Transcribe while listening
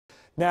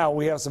Now,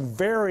 we have some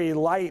very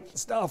light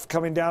stuff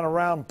coming down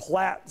around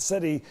Platte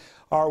City.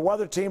 Our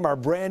weather team, our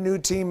brand new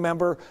team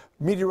member,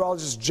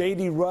 meteorologist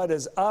J.D. Rudd,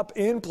 is up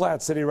in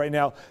Platte City right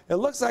now. It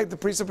looks like the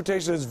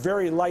precipitation is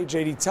very light,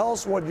 J.D. Tell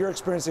us what you're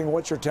experiencing.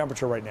 What's your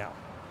temperature right now?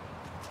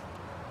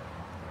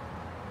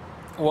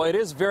 Well, it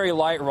is very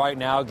light right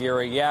now,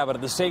 Gary, yeah, but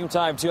at the same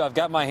time, too, I've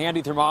got my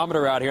handy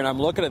thermometer out here, and I'm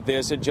looking at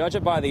this, and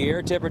judging by the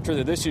air temperature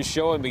that this is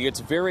showing me, it's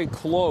very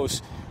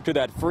close to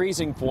that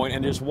freezing point.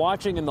 And just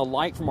watching in the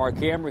light from our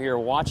camera here,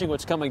 watching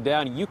what's coming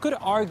down, you could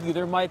argue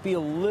there might be a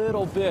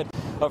little bit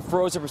of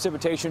frozen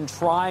precipitation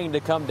trying to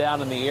come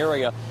down in the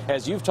area.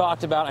 As you've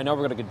talked about, I know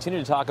we're going to continue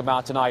to talk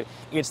about tonight,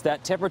 it's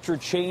that temperature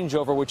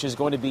changeover which is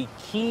going to be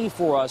key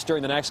for us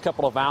during the next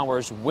couple of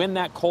hours when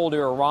that cold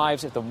air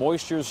arrives, if the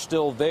moisture is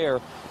still there,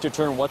 to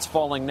turn what's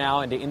falling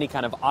now into any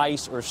kind of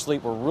ice or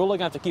sleet. We're really going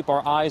to have to keep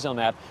our eyes on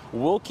that.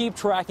 We'll keep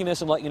tracking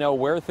this and let you know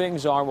where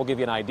things are. We'll give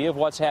you an idea of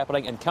what's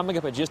happening. And coming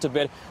up in just a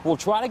bit, we'll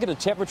try to get a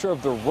temperature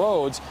of the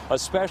roads,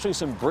 especially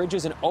some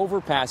bridges and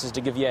overpasses,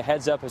 to give you a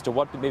heads up as to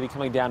what may be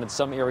coming down in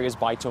some areas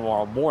by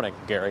tomorrow morning,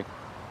 Gary.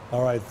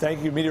 All right.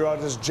 Thank you,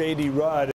 meteorologist J.D. Rudd.